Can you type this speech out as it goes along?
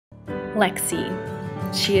Lexi.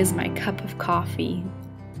 She is my cup of coffee.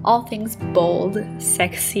 All things bold,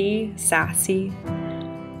 sexy, sassy.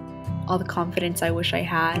 All the confidence I wish I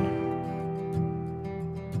had.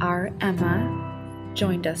 Our Emma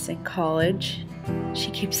joined us in college.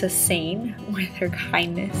 She keeps us sane with her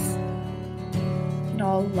kindness and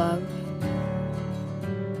all love.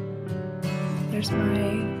 There's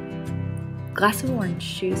my glass of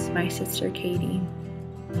orange juice, my sister Katie.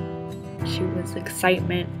 She was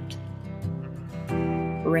excitement,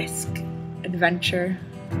 risk, adventure,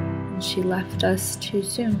 and she left us too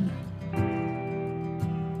soon.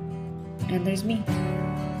 And there's me.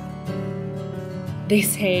 They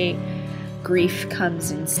say grief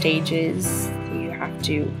comes in stages that you have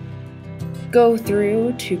to go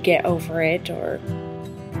through to get over it, or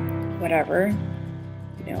whatever.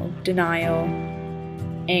 Denial,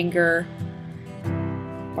 anger,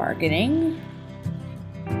 bargaining,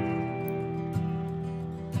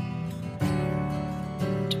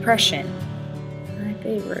 depression, my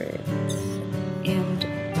favorite, and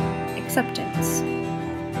acceptance.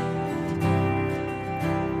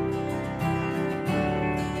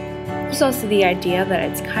 There's also the idea that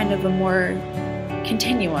it's kind of a more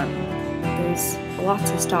continuum. There's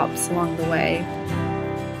lots of stops along the way.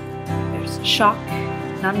 There's shock,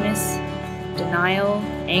 numbness, denial,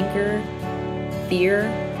 anger,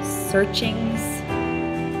 fear, searchings,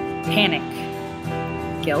 panic,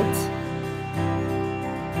 guilt,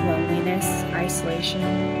 loneliness, isolation.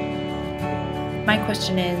 My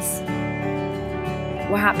question is,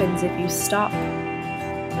 what happens if you stop